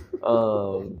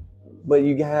 But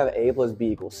you have A plus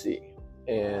B equals C.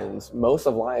 And most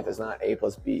of life is not A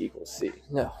plus B equals C.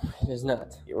 No, it is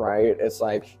not. Right? It's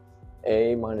like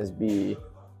A minus B.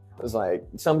 It's like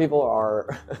some people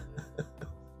are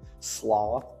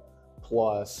sloth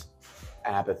plus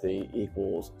apathy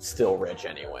equals still rich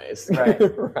anyways. Right.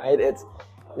 Right? It's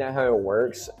not how it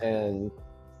works. And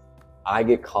I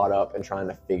get caught up in trying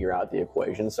to figure out the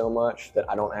equation so much that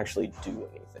I don't actually do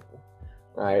anything.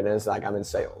 Right? And it's like I'm in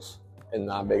sales. And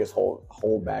my biggest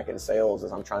hold back in sales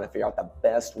is I'm trying to figure out the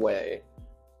best way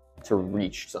to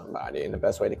reach somebody and the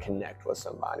best way to connect with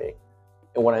somebody.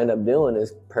 And what I end up doing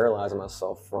is paralyzing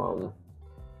myself from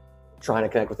trying to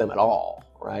connect with them at all.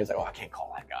 Right? It's like, oh, I can't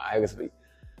call that guy because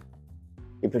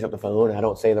he picks up the phone and I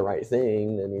don't say the right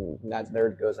thing, then there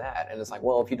it goes that. And it's like,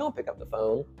 well, if you don't pick up the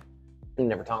phone and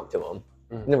never talk to them,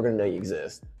 you're never going to know you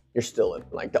exist. You're still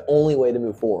like the only way to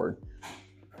move forward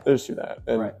is through that.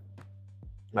 And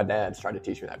my dad's tried to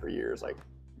teach me that for years. Like,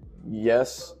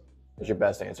 yes is your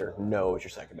best answer. No is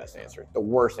your second best answer. The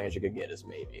worst answer you could get is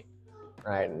maybe.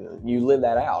 Right? And you live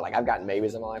that out. Like I've gotten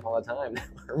maybes in my life all the time.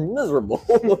 They're miserable.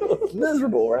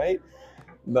 Miserable, right?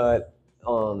 But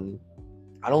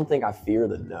I don't think I fear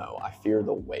the no. I fear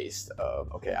the waste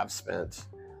of, okay, I've spent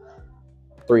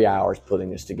 3 hours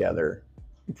putting this together,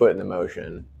 you put it in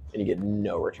motion, and you get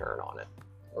no return on it,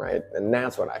 right? And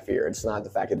that's what I fear. It's not the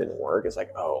fact it didn't work. It's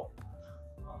like, oh,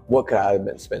 what could I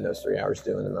have spend those 3 hours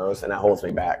doing the most? And that holds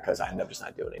me back because I end up just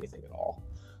not doing anything at all.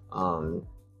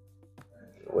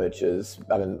 Which is,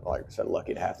 I've been, like I said,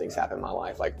 lucky to have things happen in my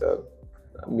life. Like the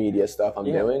media stuff I'm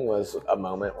doing was a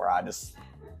moment where I just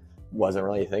wasn't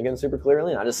really thinking super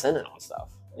clearly, and I just sent it on stuff.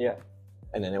 Yeah.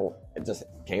 And then it just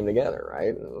came together,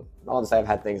 right? And I'll just say I've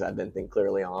had things I didn't think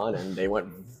clearly on, and they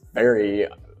went very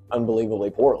unbelievably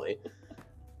poorly.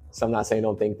 So I'm not saying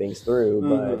don't think things through,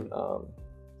 but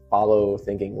follow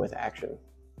thinking with action,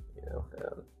 you know.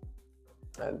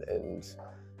 And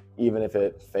even if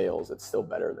it fails, it's still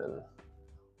better than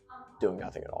doing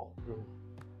nothing at all.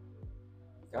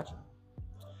 Gotcha.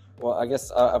 Well, I guess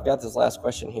I've got this last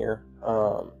question here.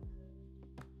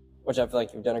 Which I feel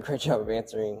like you've done a great job of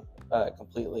answering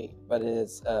completely, but it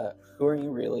is, who are you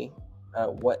really?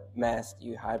 What mask do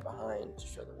you hide behind to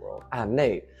show the world? I'm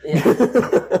Nate.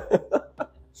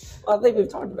 Well, I think we've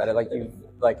talked about it.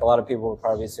 Like a lot of people would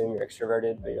probably assume you're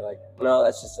extroverted, but you're like, no,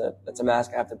 that's a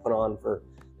mask I have to put on for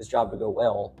this job to go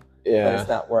well. Yeah. But it's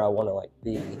not where I want to like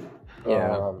be.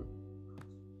 Yeah.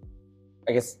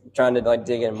 I guess trying to like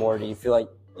dig in more. Do you feel like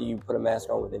you put a mask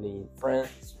on with any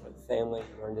friends or family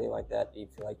or anything like that? Do you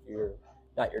feel like you're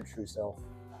not your true self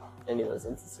in any of those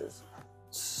instances?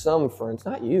 Some friends,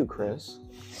 not you, Chris.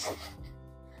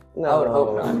 No, I would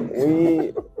hope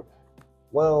not.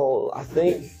 Well, I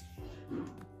think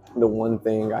the one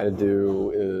thing I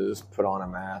do is put on a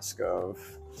mask of,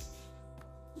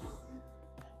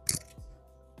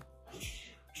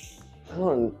 I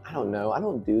don't know. I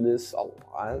don't do this a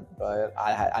lot, but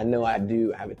I know I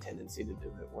do have a tendency to do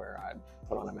it where I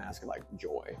put on a mask of like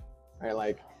joy, right?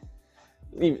 Like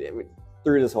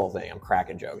through this whole thing, I'm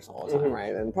cracking jokes all the time,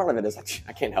 right? And part of it is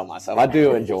I can't help myself. I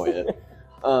do enjoy it.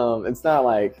 It's not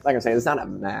like I'm saying, it's not a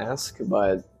mask,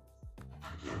 but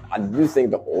I do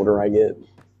think the older I get,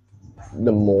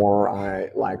 the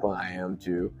more likely I am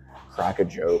to crack a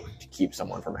joke to keep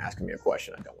someone from asking me a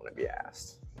question I don't want to be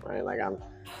asked, right? Like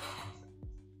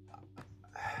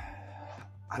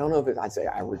I don't know if I'd say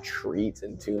I retreat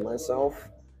into myself,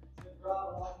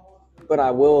 but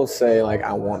I will say like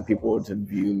I want people to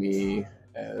view me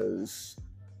as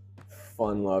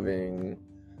fun-loving,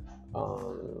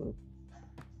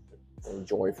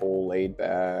 joyful, laid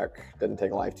back, doesn't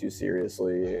take life too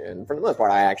seriously, and for the most part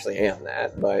I actually am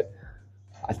that, but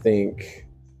I think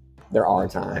there are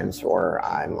times where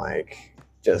I'm like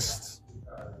just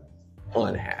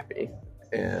unhappy,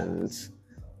 and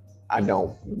I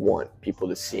don't want people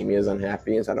to see me as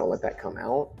unhappy, and so I don't let that come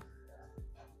out.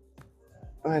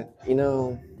 But I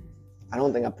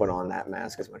don't think I put on that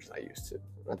mask as much as I used to.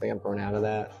 I think I've grown out of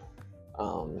that.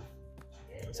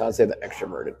 So I'd say the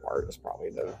extroverted part is probably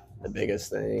the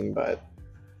biggest thing, but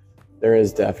there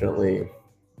is definitely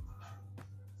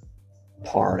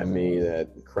part of me that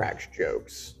cracks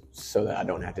jokes so that I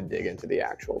don't have to dig into the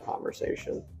actual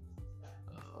conversation.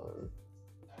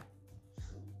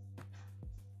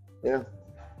 Yeah.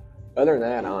 Other than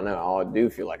that, I don't know. I do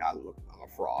feel like I'm a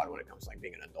fraud when it comes to like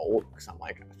being an adult, because I'm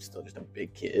still just a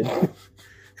big kid.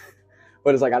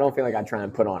 But it's like I don't feel like I try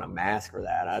and put on a mask for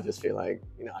that. I just feel like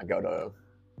I go to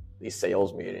these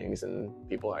sales meetings and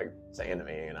people are like saying to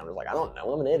me, and I'm just like, I don't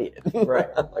know, I'm an idiot.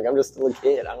 Right. Like I'm just still a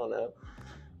kid. I don't know.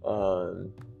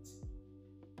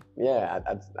 Yeah,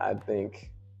 I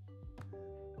think,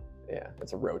 yeah,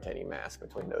 it's a rotating mask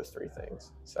between those three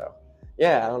things. So,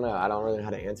 yeah, I don't know. I don't really know how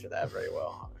to answer that very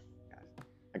well.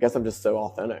 I guess I'm just so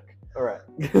authentic. All right.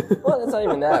 Well, it's not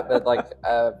even that, but like,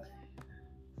 I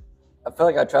feel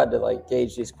like I tried to like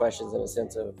gauge these questions in a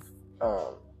sense of,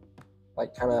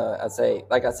 like kind of,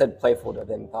 like I said, playful to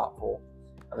then thoughtful,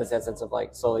 in the sense of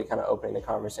like slowly kind of opening the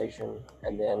conversation,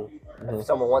 and then if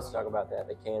someone wants to talk about that,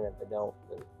 they can. If they don't,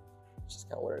 then it's just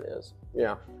kind of what it is.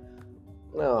 Yeah.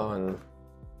 No, and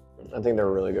I think they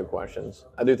were really good questions.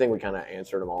 I do think we kind of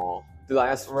answered them all. The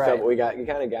last couple you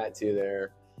kind of got to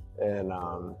there, and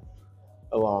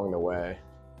along the way,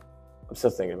 I'm still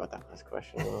thinking about that last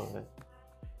question a little bit.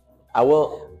 I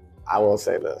will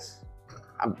say this: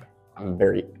 I'm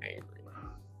very angry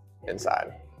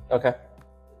inside. Okay.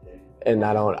 And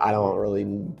I don't really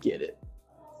get it.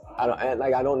 I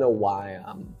don't know why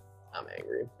I'm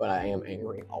angry, but I am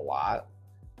angry a lot,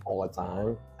 all the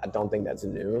time. I don't think that's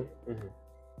new. Mm-hmm.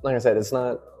 Like I said, that's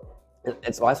why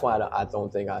I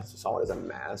don't think I saw it as a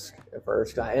mask at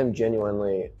first, because I am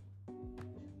genuinely,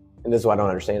 and this is what I don't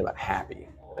understand about happy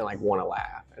and like want to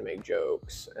laugh and make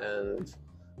jokes and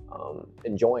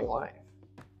enjoying life.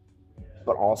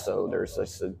 But also there's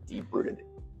just a deep-rooted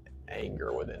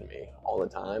anger within me all the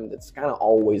time that's kind of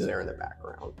always there in the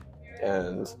background.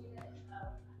 And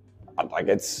I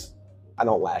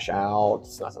don't lash out,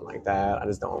 it's nothing like that. I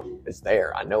just don't, it's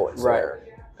there. I know it's there.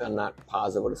 And I'm not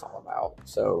positive what it's all about.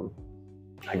 So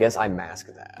I guess I mask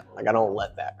that. Like I don't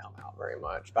let that come out very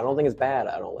much. But I don't think it's bad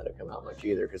I don't let it come out much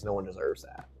either, because no one deserves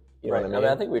that. You know what I mean?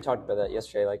 I think we talked about that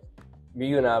yesterday. Like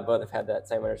you and I both have had that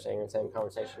same understanding, same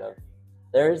conversation of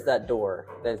there's that door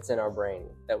that's in our brain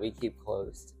that we keep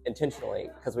closed intentionally,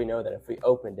 because we know that if we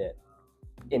opened it,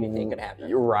 anything could happen.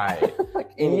 You're right.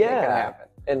 Like anything could happen.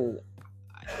 And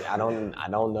I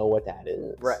don't know what that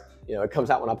is. Right. It comes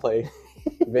out when I play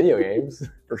video games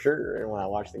for sure, and when I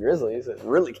watch the Grizzlies. It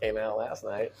really came out last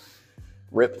night.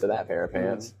 Rip to that pair of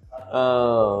pants.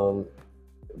 But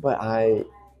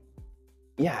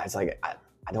it's like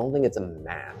I don't think it's a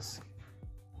mask.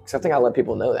 Because I think I let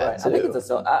people know that. Right. I think it's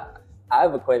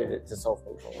I've equated it to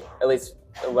self-control. At least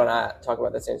when I talk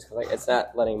about these things, because like it's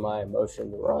not letting my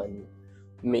emotion run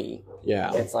me.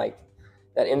 Yeah. It's like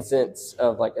that instance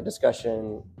of like a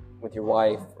discussion with your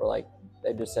wife, or like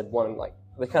they just said one, like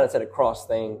they kind of said a cross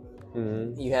thing.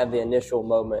 Mm-hmm. You have the initial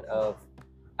moment of,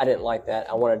 I didn't like that.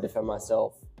 I want to defend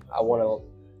myself. I want to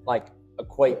like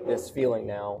equate this feeling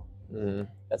now. Mm-hmm.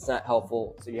 That's not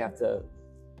helpful. So you have to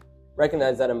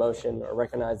recognize that emotion or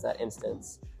recognize that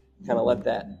instance, kind of let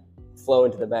that flow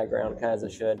into the background kind of as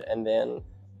it should, and then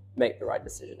make the right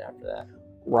decision after that.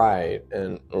 Right.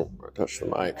 And I touched the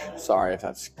mic. Sorry if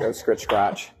that's go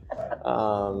scratch.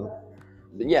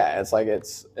 But yeah, it's like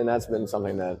and that's been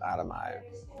something that out of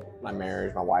my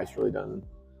marriage, my wife's really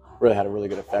had a really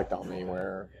good effect on me,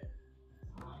 where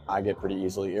I get pretty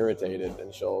easily irritated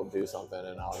and she'll do something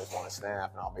and I'll just want to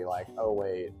snap and I'll be like, oh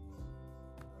wait,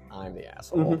 I'm the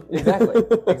asshole.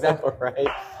 Mm-hmm. Exactly. Right.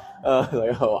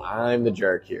 Like, oh, I'm the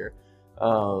jerk here.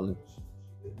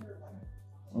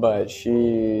 But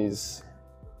she's,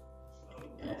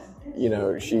 you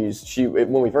know,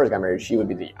 when we first got married, she would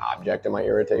be the object of my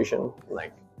irritation.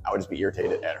 Like, I would just be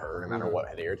irritated at her no matter what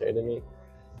had irritated me.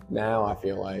 Now I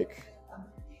feel like,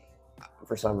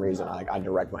 for some reason, I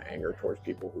direct my anger towards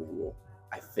people who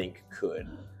I think could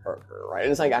hurt her, right?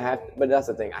 And it's like but that's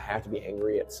the thing, I have to be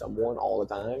angry at someone all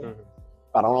the time,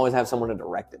 but I don't always have someone to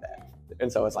direct it at.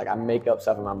 And so it's like I make up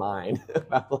stuff in my mind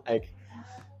about like,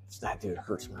 that dude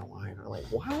hurts my wife. I'm like,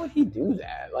 why would he do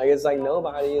that? Like, it's like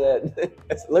nobody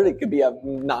it's literally could be a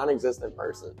non-existent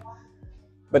person.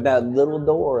 But that little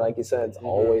door, like you said, it's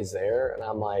always there. And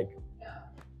I'm like,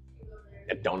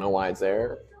 I don't know why it's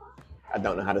there. I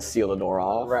don't know how to seal the door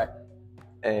off. Right.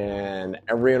 And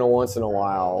every once in a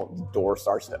while, the door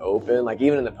starts to open. Like,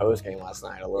 even in the post game last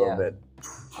night, a little bit.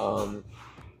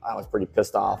 I was pretty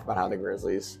pissed off about how the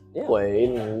Grizzlies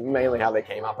played, and mainly how they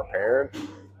came out prepared.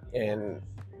 And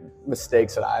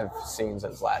mistakes that I've seen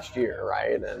since last year,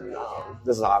 right? And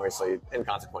this is obviously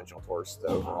inconsequential towards the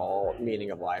overall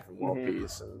meaning of life and world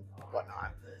peace and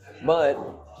whatnot. But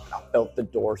I felt the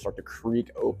door start to creak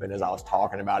open as I was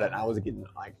talking about it, and I was getting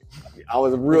like, I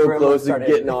was real close to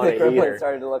getting on it here.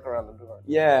 Started to look around the door.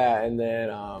 Yeah, and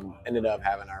then ended up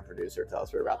having our producer tell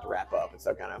us we were about to wrap up, and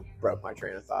so kind of broke my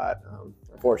train of thought.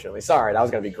 Unfortunately, sorry, that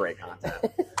was going to be great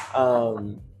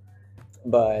content.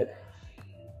 But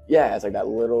yeah, it's like that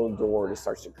little door just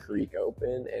starts to creak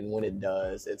open, and when it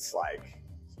does, it's like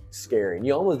scary. And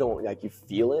you almost don't, like, you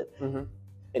feel it, and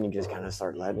you just kind of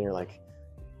start letting, you're like,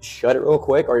 shut it real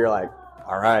quick, or you're like,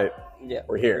 all right,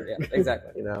 we're here. Yeah,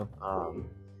 exactly. You know,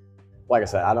 like I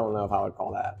said, I don't know if I would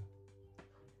call that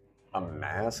a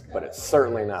mask, but it's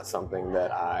certainly not something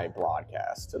that I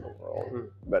broadcast to the world,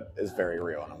 but it's very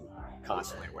real, and I'm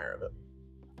constantly aware of it.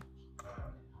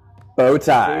 Bow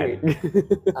tie.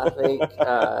 I think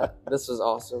this was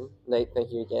awesome. Nate,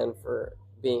 thank you again for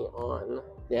being on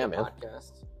the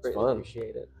podcast. Greatly fun.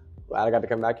 Appreciate it. Glad I got to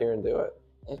come back here and do it.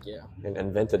 Heck yeah. And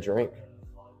invent a drink.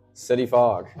 City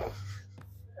Fog.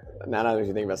 Now that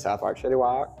you think about South Park, Shitty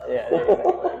Walk. Yeah.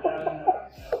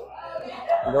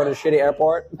 You going to the shitty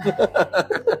airport?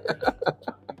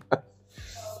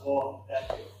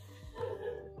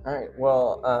 All right.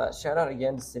 Well, shout out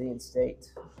again to City and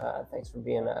State. Thanks for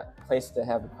being a place to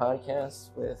have a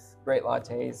podcast with great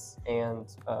lattes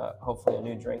and hopefully a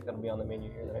new drink that'll be on the menu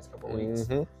here in the next couple of weeks.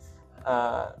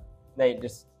 Nate,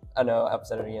 I know I've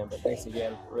said it again, but thanks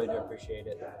again. Really do appreciate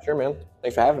it. Sure, man.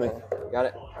 Thanks for having me. Got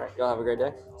it. All right. Y'all have a great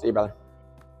day. See you, brother.